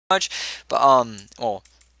much. But well,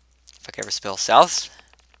 if I can ever spell south,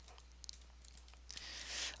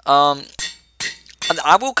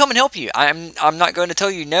 I will come and help you. I'm not going to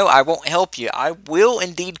tell you no, I won't help you. I will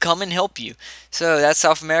indeed come and help you. So that's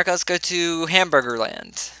South America. Let's go to Hamburger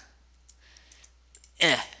Land.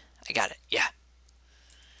 I got it. Yeah.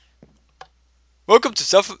 Welcome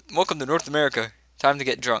to North America. Time to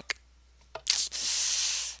get drunk.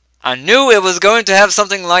 I knew it was going to have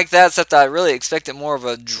something like that, except I really expected more of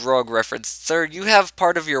a drug reference. Sir, you have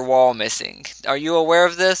part of your wall missing. Are you aware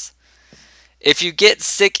of this? If you get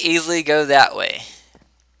sick easily, go that way.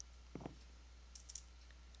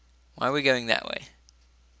 Why are we going that way?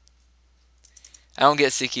 I don't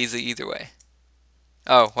get sick easily either way.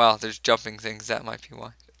 Oh, wow, there's jumping things. That might be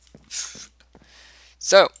why.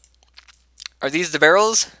 So, are these the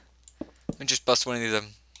barrels? Let me just bust one of these.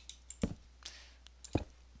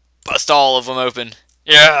 Bust all of them open.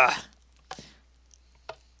 Yeah!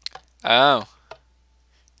 Oh.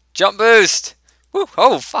 Jump boost! Woo!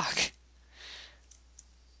 Oh, fuck.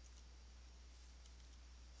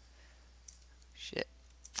 Shit.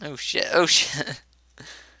 Oh, shit. Oh, shit.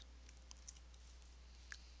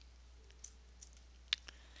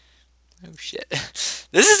 Oh, shit.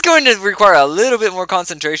 This is going to require a little bit more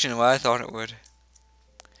concentration than what I thought it would.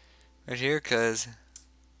 Right here, cause...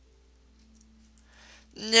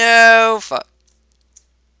 No! Fuck.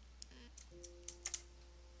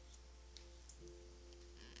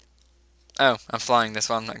 Oh, I'm flying this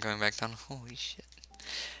one. I'm not going back down. Holy shit.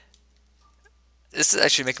 This is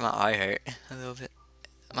actually making my eye hurt a little bit.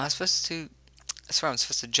 Am I supposed to... I swear I'm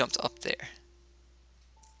supposed to jump up there.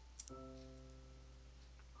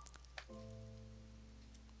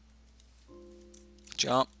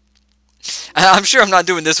 Jump. I'm sure I'm not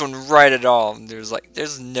doing this one right at all.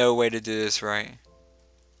 There's no way to do this right.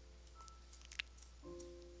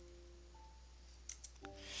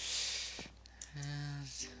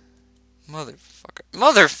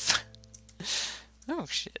 Motherfucker. Oh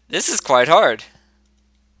shit. This is quite hard.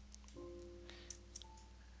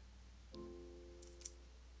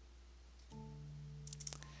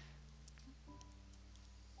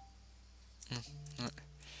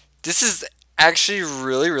 This is actually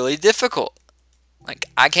really, really difficult. Like,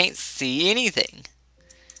 I can't see anything.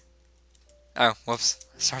 Oh, whoops.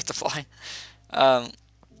 Start to fly. No.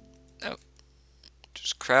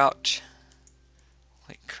 Just crouch.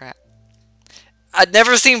 Holy crap. I'd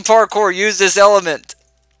never seen parkour use this element.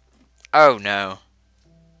 Oh, no.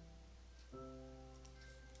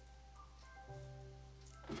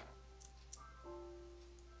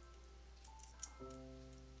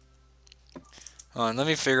 Hold on, let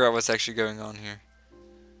me figure out what's actually going on here.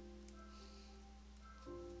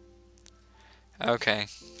 Okay.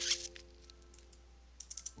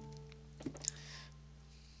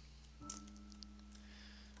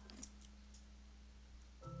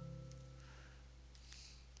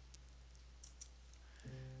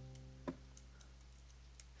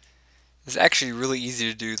 It's actually really easy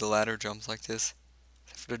to do the ladder jumps like this.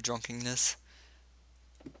 Except for the drunkenness.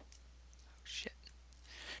 Oh, shit.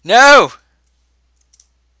 No!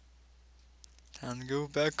 Time to go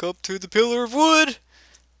back up to the pillar of wood!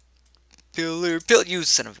 Pillar, you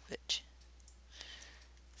son of a bitch.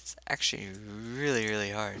 It's actually really,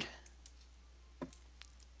 really hard.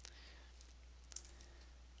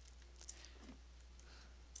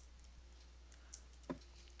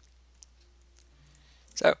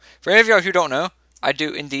 So, for any of y'all who don't know, I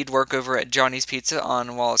do indeed work over at Johnny's Pizza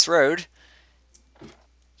on Wallace Road.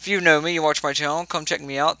 If you know me, you watch my channel, come check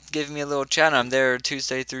me out, give me a little chat. I'm there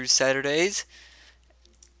Tuesday through Saturdays.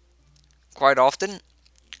 Quite often.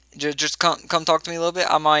 Just come talk to me a little bit.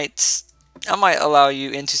 I might allow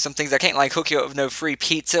you into some things. I can't like hook you up with no free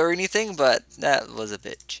pizza or anything, but that was a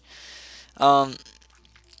bitch. But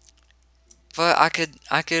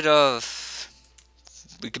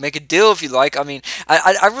we could make a deal if you like. I mean,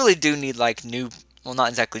 I really do need like new, well, not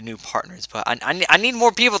exactly new partners, but I need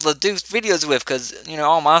more people to do videos with, because you know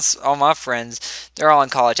all my friends, they're all in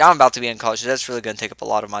college. I'm about to be in college, so that's really going to take up a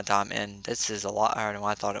lot of my time, and this is a lot harder than what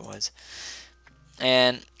I thought it was.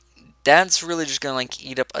 And that's really just going to like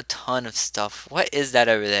eat up a ton of stuff. What is that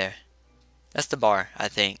over there? That's the bar, I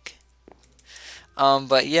think.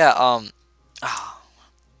 But yeah, oh,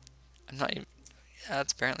 I'm not even.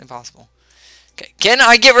 That's apparently possible. Okay, can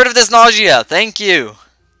I get rid of this nausea? Thank you.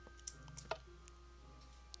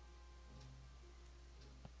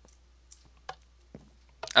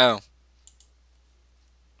 Oh.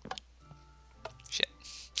 Shit.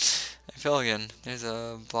 I fell again. There's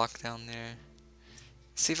a block down there.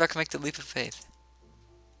 See if I can make the leap of faith.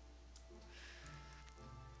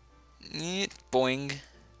 Boing.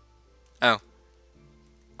 Oh.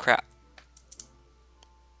 Crap.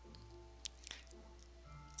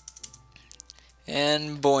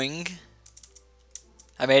 And boing.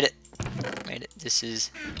 I made it. I made it. This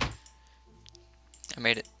is... I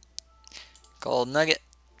made it. Gold nugget.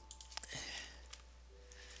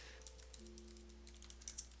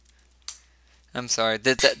 I'm sorry.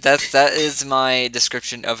 That is my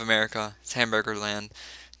description of America. It's hamburger land.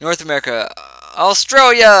 North America.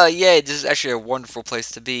 Australia! Yay! This is actually a wonderful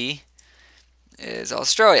place to be. Is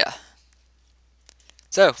Australia.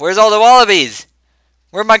 So, where's all the wallabies?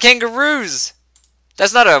 Where are my kangaroos?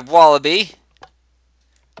 That's not a wallaby.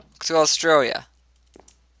 To Australia.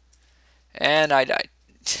 And I died.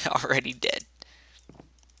 Already dead.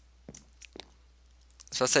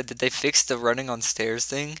 So I said, did they fix the running on stairs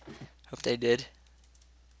thing? Hope they did.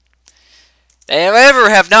 They ever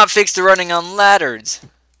have not fixed the running on ladders.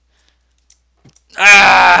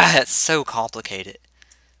 Ah, that's so complicated.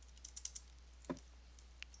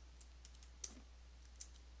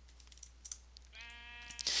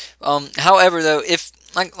 However, though, if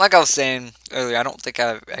like I was saying earlier, I don't think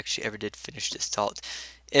I actually ever did finish this talk.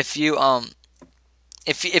 If you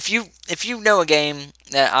if you know a game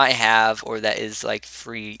that I have or that is like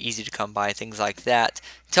free, easy to come by, things like that,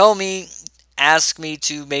 tell me, ask me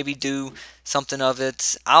to maybe do something of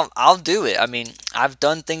it. I'll do it. I mean, I've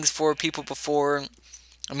done things for people before.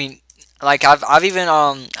 I mean, like I've even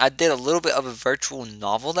I did a little bit of a virtual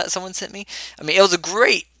novel that someone sent me. I mean, it was a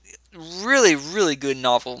great, really good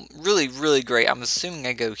novel. Really great. I'm assuming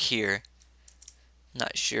I go here.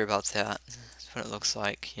 Not sure about that. That's what it looks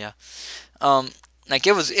like. Yeah. Like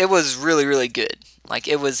it was really good. Like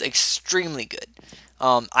it was extremely good.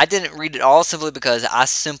 I didn't read it all simply because I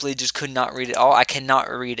simply just could not read it all. I cannot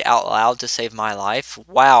read out loud to save my life.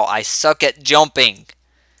 Wow, I suck at jumping.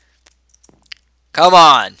 Come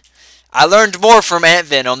on. I learned more from Ant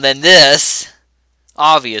Venom than this.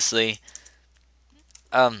 Obviously.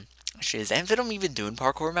 Actually, is Ant Venom even doing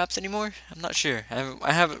parkour maps anymore? I'm not sure.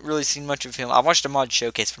 I haven't really seen much of him. I watched a mod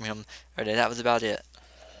showcase from him. Or that was about it.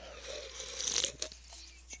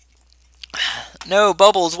 No,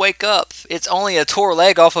 Bubbles, wake up. It's only a tore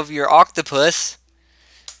leg off of your octopus.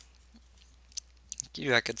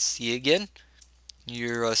 You, I could see again.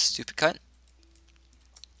 You're a stupid cunt.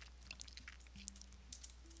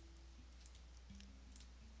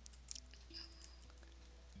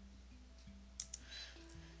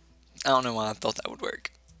 I don't know why I thought that would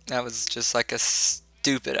work. That was just like a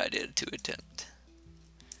stupid idea to attempt.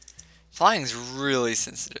 Flying's really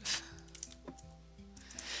sensitive.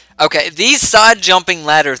 Okay, these side jumping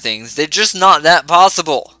ladder things, they're just not that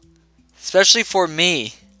possible. Especially for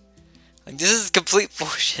me. Like, this is complete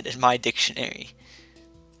bullshit in my dictionary.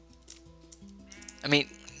 I mean,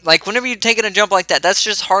 like, whenever you're taking a jump like that, that's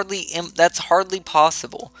just hardly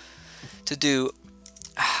possible to do.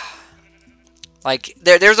 Like,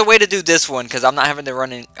 there's a way to do this one, because I'm not having to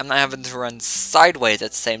run sideways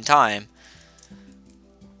at the same time.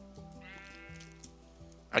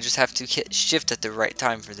 I just have to hit shift at the right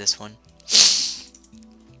time for this one.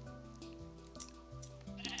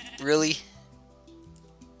 Really?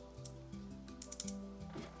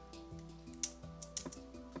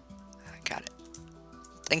 I got it.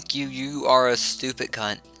 Thank you, you are a stupid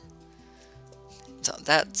cunt. So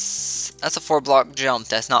that's a 4-block jump,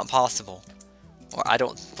 that's not possible. Or I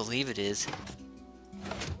don't believe it is.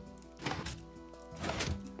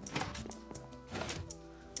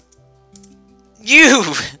 You!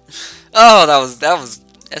 Oh,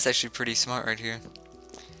 that's actually pretty smart right here.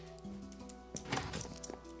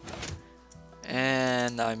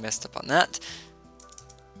 And I messed up on that.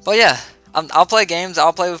 But yeah, I'll play games,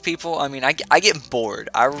 I'll play with people. I mean, I get bored.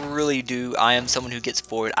 I really do. I am someone who gets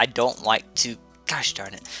bored. I don't like to... Gosh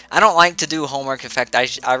darn it. I don't like to do homework. In fact,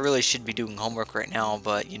 I really should be doing homework right now.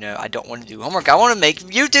 But, you know, I don't want to do homework. I want to make a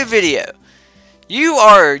YouTube video. You,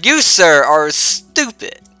 sir, are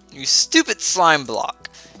stupid. You stupid slime block.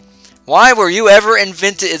 Why were you ever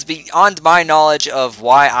invented is beyond my knowledge of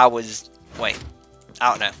why I was... Wait. I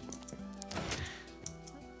don't know.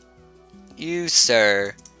 You,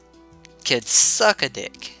 sir, could suck a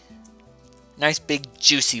dick. Nice big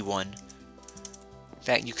juicy one. In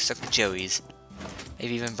fact, you could suck Joey's.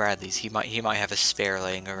 Maybe even Bradley's. He might have a spare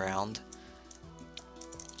laying around.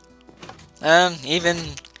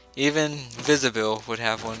 Even Visibil would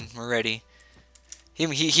have one already.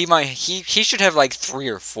 He should have like 3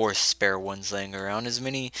 or 4 spare ones laying around. As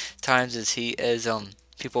many times as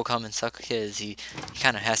people come and suck his, he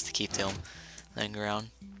kind of has to keep them laying around.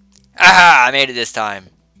 Ah, I made it this time.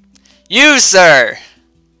 You, sir.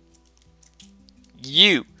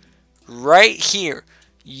 You, right here.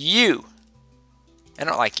 You. I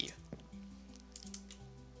don't like you.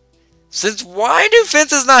 Since why do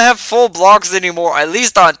fences not have full blocks anymore? At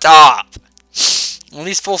least on top. Well,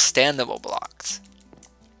 these full standable blocks.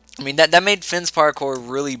 I mean, that made Finn's parkour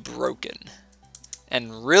really broken.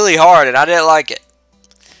 And really hard, and I didn't like it.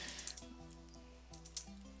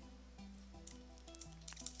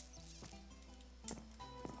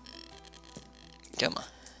 Come on.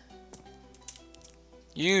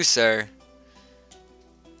 You, sir.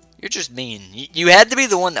 You're just mean. You had to be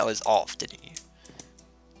the one that was off, didn't you?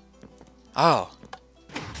 Oh.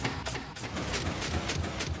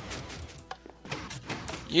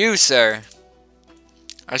 You, sir.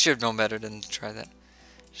 I should have known better than to try that.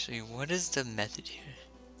 Actually, what is the method here?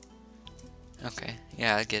 Okay,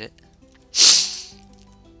 yeah, I get it.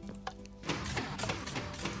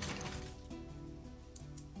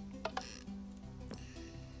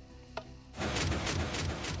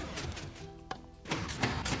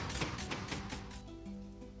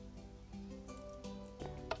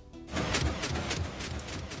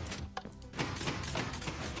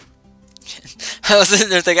 I was sitting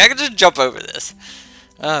there thinking, I could just jump over this.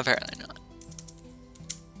 Apparently not.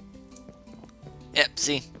 Yep,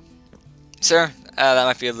 see? Sir, that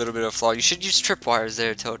might be a little bit of a flaw. You should use tripwires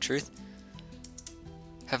there, to tell the truth.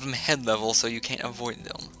 Have them head level so you can't avoid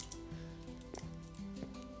them.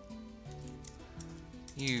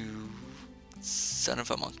 You son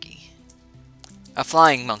of a monkey. A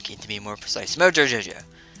flying monkey, to be more precise. Mojo Jojo.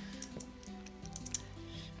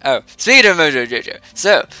 Oh, speaking of Mojo Jojo,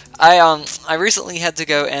 so I recently had to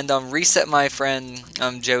go and reset my friend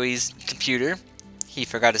Joey's computer. He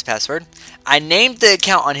forgot his password. I named the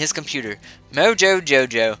account on his computer Mojo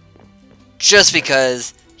Jojo just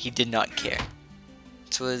because he did not care.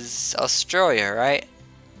 It was Australia, right?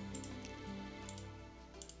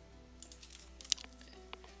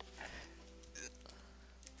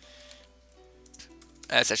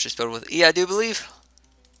 That's actually spelled with E, I do believe.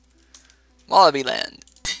 Wallaby Land.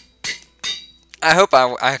 I hope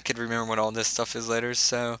I could remember what all this stuff is later,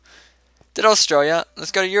 so... Did Australia.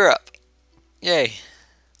 Let's go to Europe. Yay.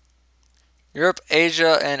 Europe,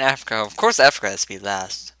 Asia, and Africa. Of course Africa has to be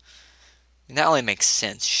last. I mean, that only makes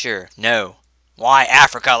sense, sure. No. Why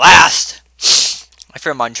Africa last? My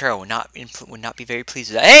friend Montreal would not be very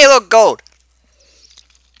pleased with that. Hey, look, gold!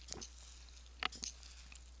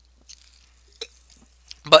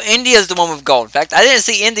 But India is the one with gold. In fact, I didn't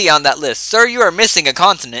see India on that list. Sir, you are missing a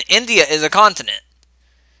continent. India is a continent.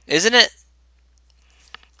 Isn't it?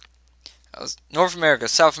 That was North America,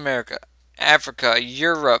 South America, Africa,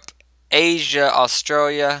 Europe, Asia,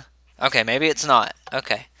 Australia. Okay, maybe it's not.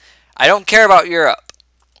 Okay. I don't care about Europe.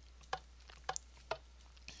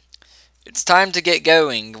 It's time to get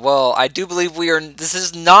going. Well, I do believe we are... This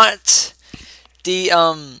is not the,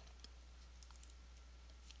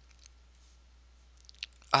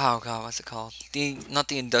 oh god, what's it called? Not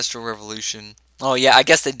the Industrial Revolution. Oh yeah, I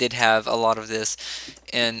guess they did have a lot of this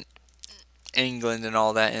in England and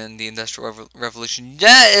all that in the Industrial Revolution.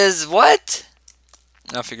 That is what?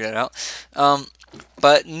 I'll figure that out.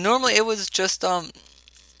 But normally it was just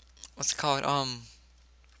what's it called? Oh,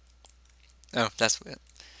 that's it.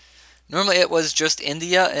 Normally it was just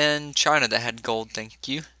India and China that had gold. Thank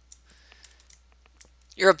you.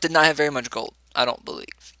 Europe did not have very much gold, I don't believe.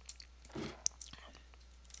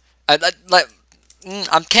 I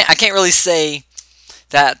can't really say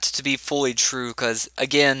that to be fully true because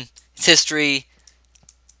again, it's history.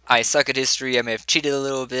 I suck at history. I may have cheated a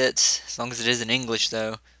little bit, as long as it is in English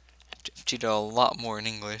though. I've cheated a lot more in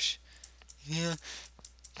English. Yeah.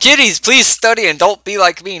 Kiddies, please study and don't be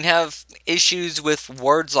like me and have issues with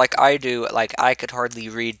words like I do. Like I could hardly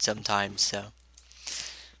read sometimes. So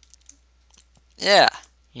yeah,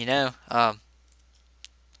 you know. Can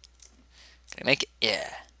I make it? Yeah.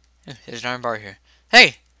 There's an iron bar here.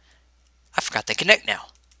 Hey! I forgot they connect now.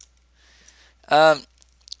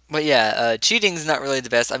 But yeah, cheating's not really the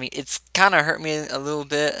best. I mean, it's kind of hurt me a little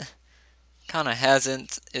bit. Kind of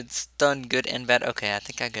hasn't. It's done good and bad. Okay, I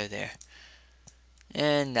think I go there.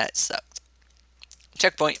 And that sucked.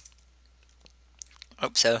 Checkpoint.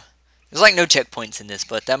 Hope so. There's like no checkpoints in this,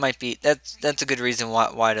 but that might be... That's a good reason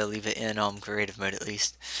why to leave it in creative mode at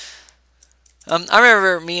least. I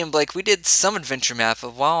remember me and Blake, we did some adventure map a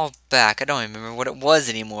while back. I don't even remember what it was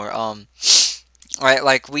anymore. Right,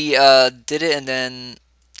 like we did it and then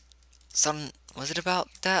was it about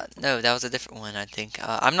that? No, that was a different one, I think.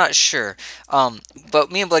 I'm not sure.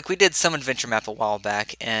 But me and Blake, we did some adventure map a while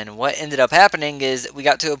back, and what ended up happening is we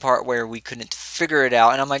got to a part where we couldn't figure it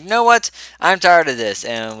out, and I'm like, you know what? I'm tired of this,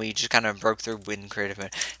 and we just kind of broke through in creative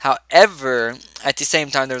mode. However, at the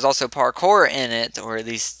same time, there was also parkour in it, or at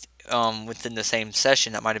least within the same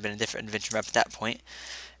session. That might have been a different adventure map at that point.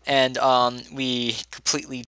 And we completely